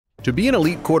To be an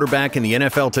elite quarterback in the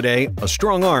NFL today, a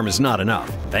strong arm is not enough.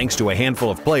 Thanks to a handful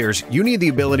of players, you need the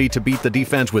ability to beat the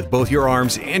defense with both your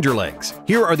arms and your legs.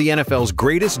 Here are the NFL's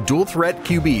greatest dual-threat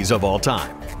QBs of all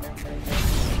time.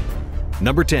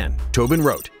 Number 10. Tobin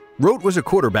Rote. Rote was a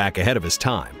quarterback ahead of his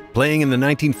time. Playing in the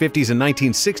 1950s and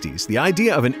 1960s, the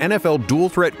idea of an NFL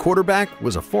dual-threat quarterback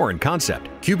was a foreign concept.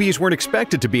 QBs weren't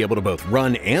expected to be able to both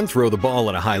run and throw the ball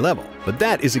at a high level, but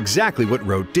that is exactly what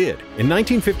Rote did. In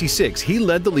 1956, he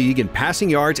led the league in passing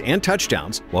yards and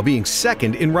touchdowns, while being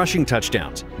second in rushing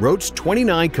touchdowns. Rote's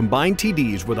 29 combined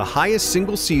TDs were the highest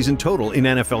single-season total in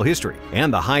NFL history,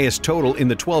 and the highest total in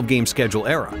the 12-game schedule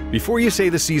era. Before you say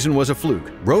the season was a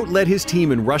fluke, Rote led his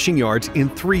team in rushing yards in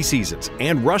 3 seasons,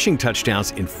 and rushing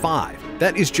touchdowns in 5.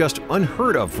 That is just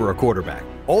unheard of for a quarterback.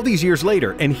 All these years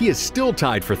later, and he is still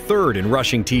tied for third in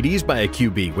rushing TDs by a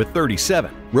QB with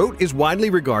 37. Rote is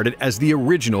widely regarded as the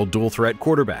original dual-threat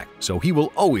quarterback, so he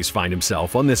will always find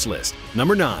himself on this list.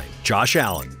 Number 9. Josh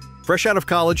Allen. Fresh out of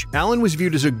college, Allen was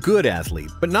viewed as a good athlete,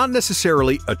 but not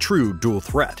necessarily a true dual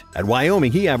threat. At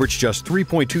Wyoming, he averaged just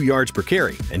 3.2 yards per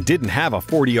carry and didn't have a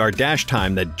 40-yard dash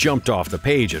time that jumped off the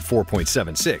page at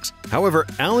 4.76. However,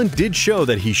 Allen did show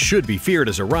that he should be feared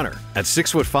as a runner. At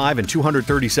 6'5" and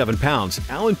 237 pounds,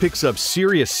 Allen picks up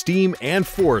serious steam and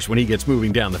force when he gets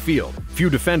moving down the field. Few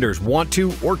defenders want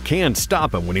to or can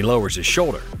stop him when he lowers his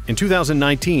shoulder. In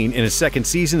 2019, in his second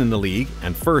season in the league,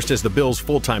 and first as the Bills'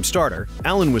 full-time starter,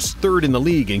 Allen was third in the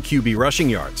league in QB rushing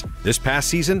yards. This past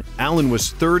season, Allen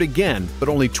was third again, but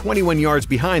only 21 yards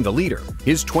behind the leader.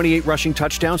 His 28 rushing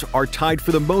touchdowns are tied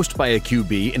for the most by a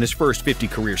QB in his first 50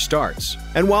 career starts.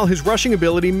 And while his rushing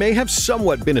ability may have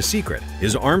somewhat been a secret,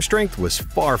 his arm strength was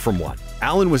far from one.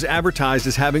 Allen was advertised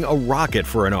as having a rocket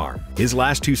for an arm. His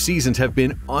last 2 seasons have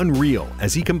been unreal,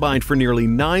 as he combined for nearly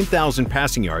 9,000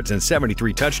 passing yards and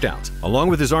 73 touchdowns. Along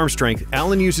with his arm strength,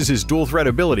 Allen uses his dual-threat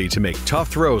ability to make tough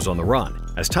throws on the run.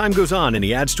 As time goes on and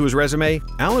he adds to his resume,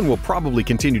 Allen will probably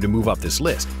continue to move up this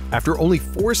list. After only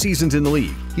 4 seasons in the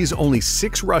league, he's only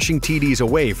 6 rushing TDs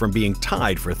away from being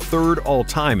tied for third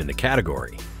all-time in the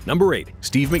category. Number 8.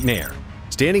 Steve McNair.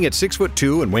 Standing at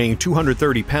 6'2" and weighing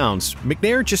 230 pounds,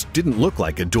 McNair just didn't look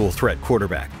like a dual-threat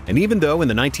quarterback. And even though in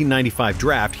the 1995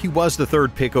 draft he was the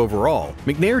 3rd pick overall,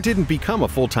 McNair didn't become a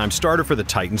full-time starter for the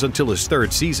Titans until his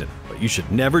 3rd season. But you should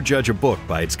never judge a book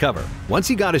by its cover. Once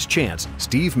he got his chance,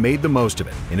 Steve made the most of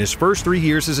it. In his first 3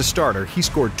 years as a starter, he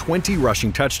scored 20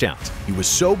 rushing touchdowns. He was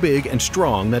so big and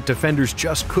strong that defenders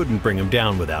just couldn't bring him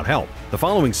down without help. The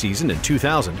following season, in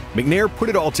 2000, McNair put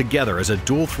it all together as a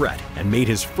dual threat and made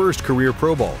his first career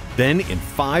Pro Bowl. Then, in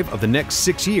 5 of the next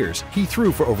 6 years, he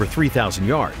threw for over 3,000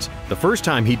 yards. The first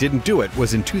time he didn't do it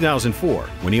was in 2004,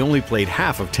 when he only played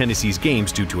half of Tennessee's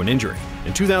games due to an injury.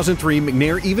 In 2003,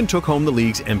 McNair even took home the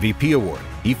league's MVP award.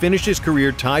 He finished his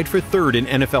career tied for 3rd in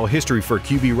NFL history for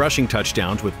QB rushing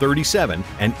touchdowns with 37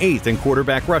 and 8th in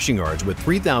quarterback rushing yards with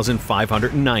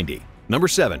 3,590. Number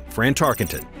 7. Fran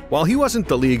Tarkenton. While he wasn't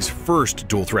the league's first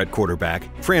dual-threat quarterback,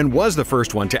 Fran was the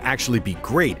first one to actually be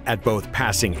great at both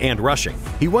passing and rushing.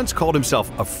 He once called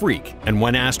himself a freak, and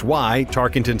when asked why,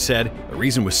 Tarkenton said, "The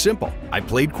reason was simple. I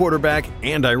played quarterback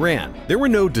and I ran. There were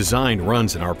no designed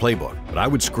runs in our playbook, but I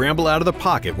would scramble out of the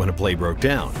pocket when a play broke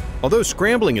down." Although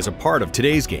scrambling is a part of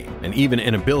today's game, and even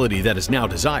an ability that is now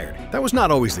desired, that was not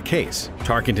always the case.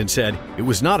 Tarkenton said, "It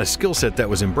was not a skill set that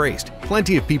was embraced.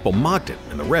 Plenty of people mocked it,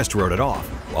 and the rest wrote it off."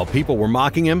 While people were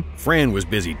mocking him, Fran was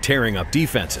busy tearing up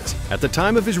defenses. At the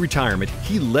time of his retirement,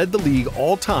 he led the league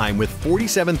all-time with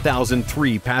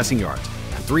 47,003 passing yards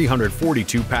and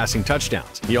 342 passing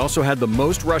touchdowns. He also had the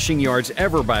most rushing yards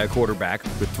ever by a quarterback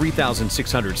with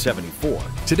 3,674.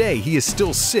 Today, he is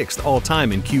still 6th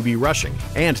all-time in QB rushing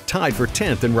and tied for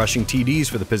 10th in rushing TDs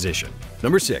for the position.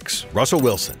 Number 6. Russell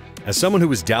Wilson. As someone who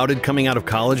was doubted coming out of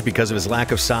college because of his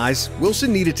lack of size,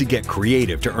 Wilson needed to get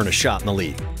creative to earn a shot in the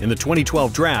league. In the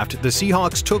 2012 draft, the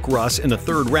Seahawks took Russ in the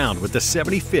 3rd round with the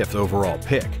 75th overall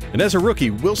pick. And as a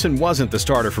rookie, Wilson wasn't the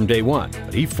starter from day one,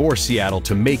 but he forced Seattle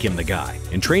to make him the guy.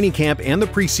 In training camp and the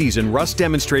preseason, Russ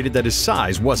demonstrated that his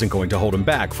size wasn't going to hold him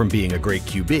back from being a great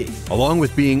QB. Along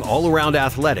with being all-around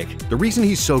athletic, the reason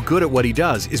he's so good at what he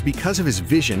does is because of his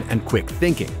vision and quick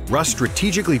thinking. Russ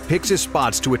strategically picks his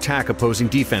spots to attack opposing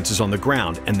defenses on the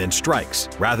ground and then strikes,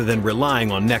 rather than relying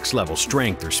on next-level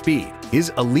strength or speed. His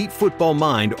elite football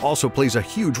mind also plays a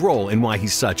huge role in why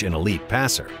he's such an elite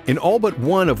passer. In all but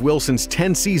one of Wilson's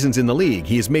 10 seasons in the league,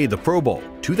 he has made the Pro Bowl.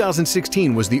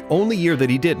 2016 was the only year that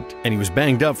he didn't, and he was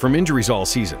banged up from injuries all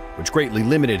season, which greatly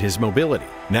limited his mobility.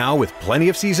 Now, with plenty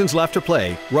of seasons left to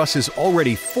play, Russ is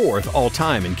already 4th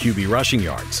all-time in QB rushing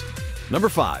yards. Number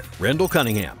 5. Randall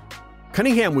Cunningham.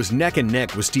 Cunningham was neck and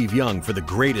neck with Steve Young for the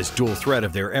greatest dual threat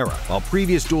of their era. While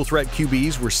previous dual threat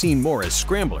QBs were seen more as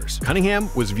scramblers, Cunningham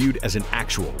was viewed as an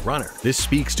actual runner. This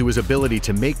speaks to his ability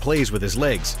to make plays with his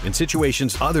legs in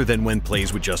situations other than when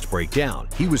plays would just break down.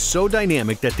 He was so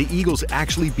dynamic that the Eagles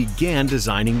actually began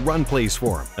designing run plays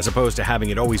for him, as opposed to having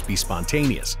it always be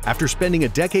spontaneous. After spending a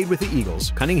decade with the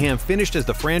Eagles, Cunningham finished as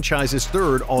the franchise's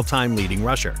third all-time leading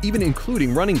rusher, even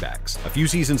including running backs. A few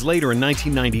seasons later in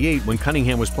 1998, when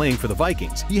Cunningham was playing for the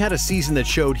Vikings, he had a season that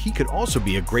showed he could also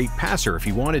be a great passer if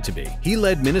he wanted to be. He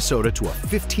led Minnesota to a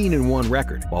 15-1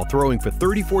 record while throwing for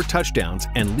 34 touchdowns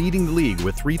and leading the league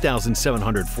with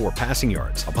 3,704 passing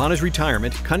yards. Upon his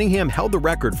retirement, Cunningham held the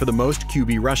record for the most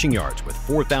QB rushing yards with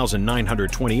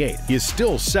 4,928. He is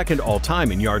still second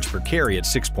all-time in yards per carry at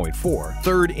 6.4,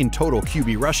 third in total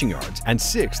QB rushing yards, and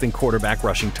sixth in quarterback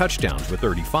rushing touchdowns with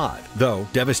 35. Though,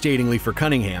 devastatingly for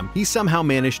Cunningham, he somehow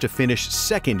managed to finish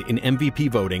second in MVP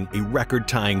voting, a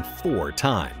record-tying 4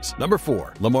 times. Number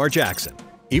 4. Lamar Jackson.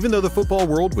 Even though the football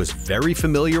world was very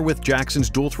familiar with Jackson's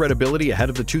dual-threat ability ahead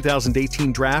of the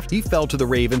 2018 draft, he fell to the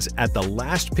Ravens at the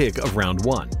last pick of round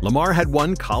 1. Lamar had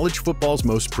won college football's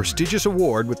most prestigious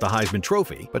award with the Heisman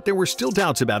Trophy, but there were still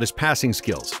doubts about his passing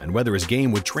skills and whether his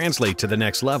game would translate to the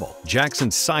next level.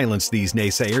 Jackson silenced these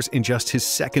naysayers in just his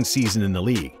second season in the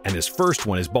league, and his first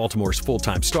one as Baltimore's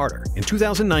full-time starter. In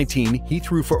 2019, he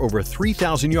threw for over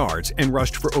 3,000 yards and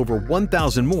rushed for over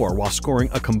 1,000 more while scoring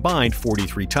a combined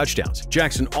 43 touchdowns.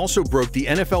 Jackson also broke the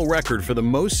NFL record for the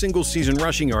most single-season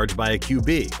rushing yards by a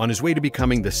QB, on his way to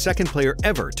becoming the second player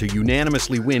ever to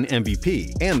unanimously win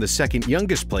MVP and the second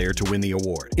youngest player to win the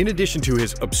award. In addition to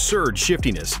his absurd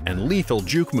shiftiness and lethal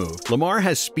juke move, Lamar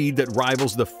has speed that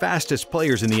rivals the fastest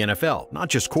players in the NFL, not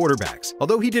just quarterbacks.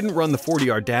 Although he didn't run the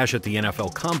 40-yard dash at the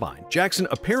NFL Combine, Jackson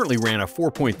apparently ran a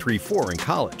 4.34 in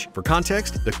college. For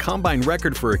context, the Combine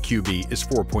record for a QB is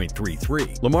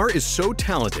 4.33. Lamar is so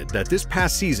talented that this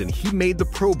past season he made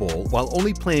the Pro Bowl while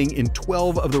only playing in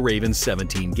 12 of the Ravens'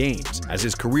 17 games. As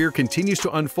his career continues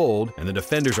to unfold and the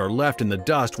defenders are left in the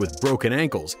dust with broken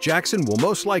ankles, Jackson will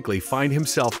most likely find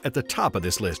himself at the top of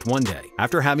this list one day.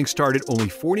 After having started only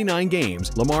 49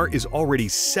 games, Lamar is already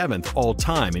 7th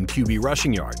all-time in QB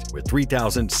rushing yards with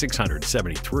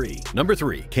 3,673. Number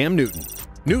 3. Cam Newton.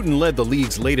 Newton led the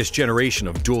league's latest generation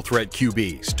of dual-threat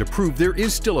QBs to prove there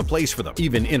is still a place for them,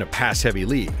 even in a pass-heavy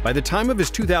league. By the time of his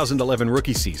 2011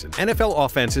 rookie season, NFL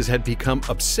offenses had become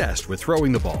obsessed with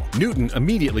throwing the ball. Newton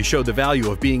immediately showed the value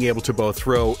of being able to both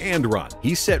throw and run.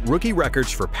 He set rookie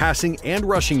records for passing and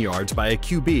rushing yards by a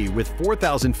QB with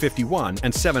 4,051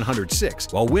 and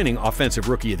 706, while winning Offensive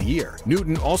Rookie of the Year.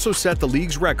 Newton also set the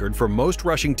league's record for most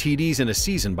rushing TDs in a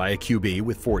season by a QB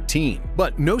with 14.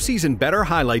 But no season better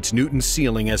highlights Newton's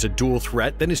ceiling as a dual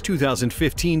threat than his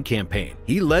 2015 campaign.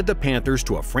 He led the Panthers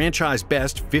to a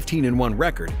franchise-best 15-1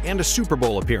 record and a Super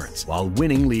Bowl appearance, while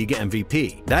winning league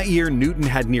MVP. That year, Newton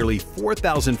had nearly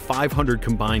 4,500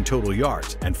 combined total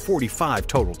yards and 45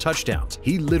 total touchdowns.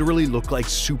 He literally looked like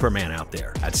Superman out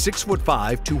there. At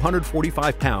 6'5",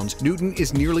 245 pounds, Newton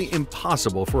is nearly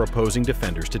impossible for opposing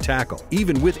defenders to tackle.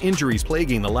 Even with injuries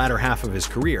plaguing the latter half of his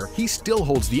career, he still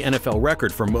holds the NFL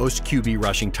record for most QB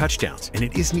rushing touchdowns, and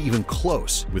it isn't even close.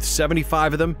 With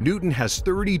 75 of them, Newton has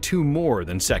 32 more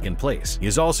than second place. He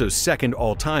is also second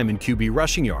all-time in QB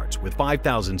rushing yards with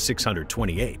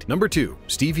 5,628. Number 2.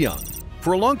 Steve Young.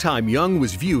 For a long time, Young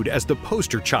was viewed as the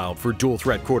poster child for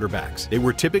dual-threat quarterbacks. They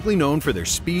were typically known for their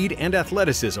speed and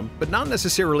athleticism, but not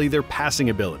necessarily their passing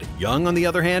ability. Young, on the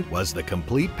other hand, was the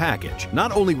complete package.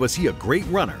 Not only was he a great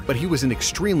runner, but he was an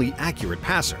extremely accurate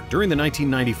passer. During the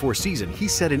 1994 season, he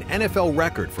set an NFL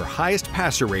record for highest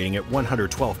passer rating at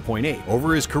 112.8.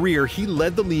 Over his career, he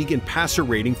led the league in passer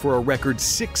rating for a record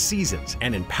 6 seasons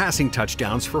and in passing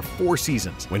touchdowns for 4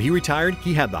 seasons. When he retired,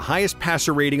 he had the highest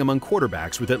passer rating among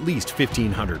quarterbacks with at least 1,500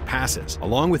 passes.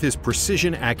 Along with his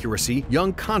precision accuracy,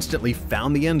 Young constantly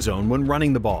found the end zone when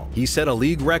running the ball. He set a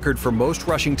league record for most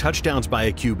rushing touchdowns by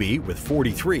a QB with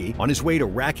 43, on his way to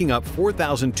racking up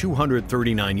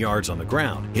 4,239 yards on the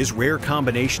ground. His rare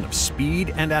combination of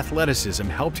speed and athleticism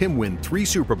helped him win 3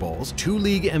 Super Bowls, 2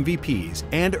 league MVPs,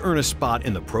 and earn a spot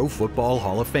in the Pro Football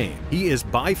Hall of Fame. He is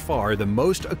by far the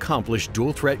most accomplished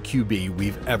dual-threat QB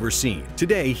we've ever seen.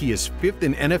 Today, he is 5th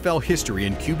in NFL history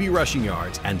in QB rushing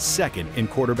yards and 2nd in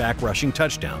quarterback rushing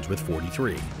touchdowns with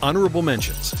 43. Honorable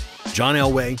mentions: John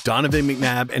Elway, Donovan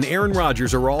McNabb, and Aaron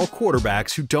Rodgers are all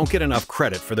quarterbacks who don't get enough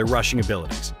credit for their rushing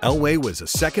abilities. Elway was the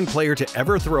second player to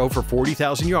ever throw for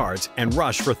 40,000 yards and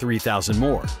rush for 3,000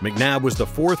 more. McNabb was the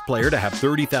fourth player to have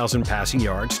 30,000 passing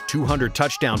yards, 200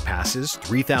 touchdown passes,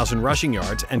 3,000 rushing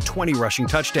yards, and 20 rushing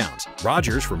touchdowns.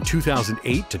 Rodgers, from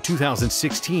 2008 to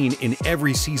 2016, in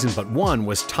every season but one,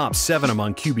 was top 7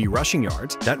 among QB rushing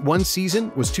yards. That one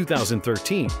season was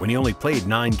 2013, when he only played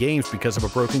 9 games because of a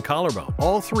broken collarbone.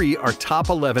 All three are top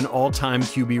 11 all-time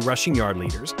QB rushing yard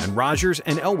leaders, and Rodgers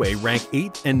and Elway rank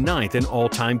 8th and 9th in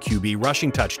all-time QB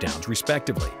rushing touchdowns,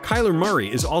 respectively. Kyler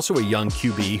Murray is also a young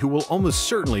QB who will almost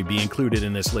certainly be included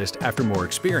in this list after more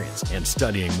experience and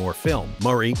studying more film.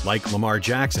 Murray, like Lamar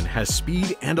Jackson, has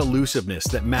speed and elusiveness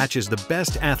that matches the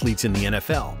best athletes in the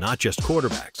NFL, not just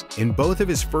quarterbacks. In both of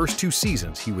his first 2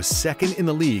 seasons, he was second in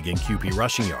the league in QB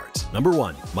rushing yards. Number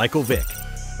 1. Michael Vick.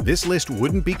 This list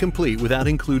wouldn't be complete without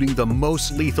including the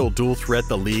most lethal dual threat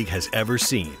the league has ever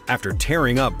seen. After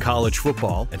tearing up college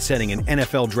football and setting an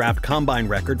NFL draft combine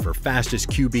record for fastest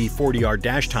QB 40-yard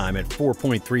dash time at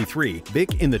 4.33,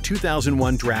 Vick in the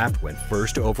 2001 draft went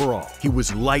first overall. He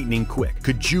was lightning quick,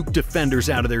 could juke defenders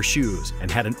out of their shoes,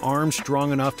 and had an arm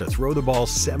strong enough to throw the ball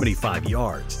 75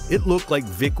 yards. It looked like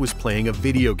Vick was playing a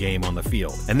video game on the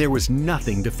field, and there was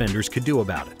nothing defenders could do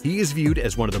about it. He is viewed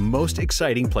as one of the most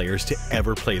exciting players to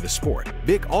ever play the sport.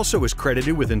 Vick also is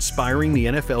credited with inspiring the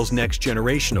NFL's next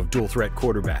generation of dual-threat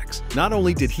quarterbacks. Not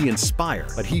only did he inspire,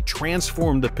 but he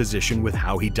transformed the position with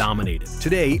how he dominated.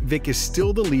 Today, Vick is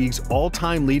still the league's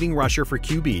all-time leading rusher for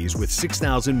QBs with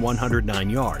 6,109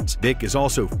 yards. Vick is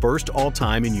also first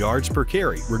all-time in yards per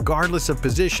carry, regardless of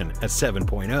position, at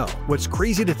 7.0. What's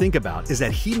crazy to think about is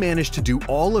that he managed to do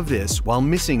all of this while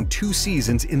missing 2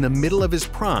 seasons in the middle of his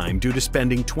prime due to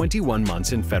spending 21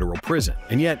 months in federal prison.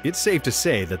 And yet, it's safe to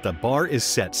say that the bar is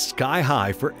set sky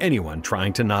high for anyone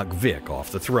trying to knock Vick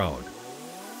off the throne.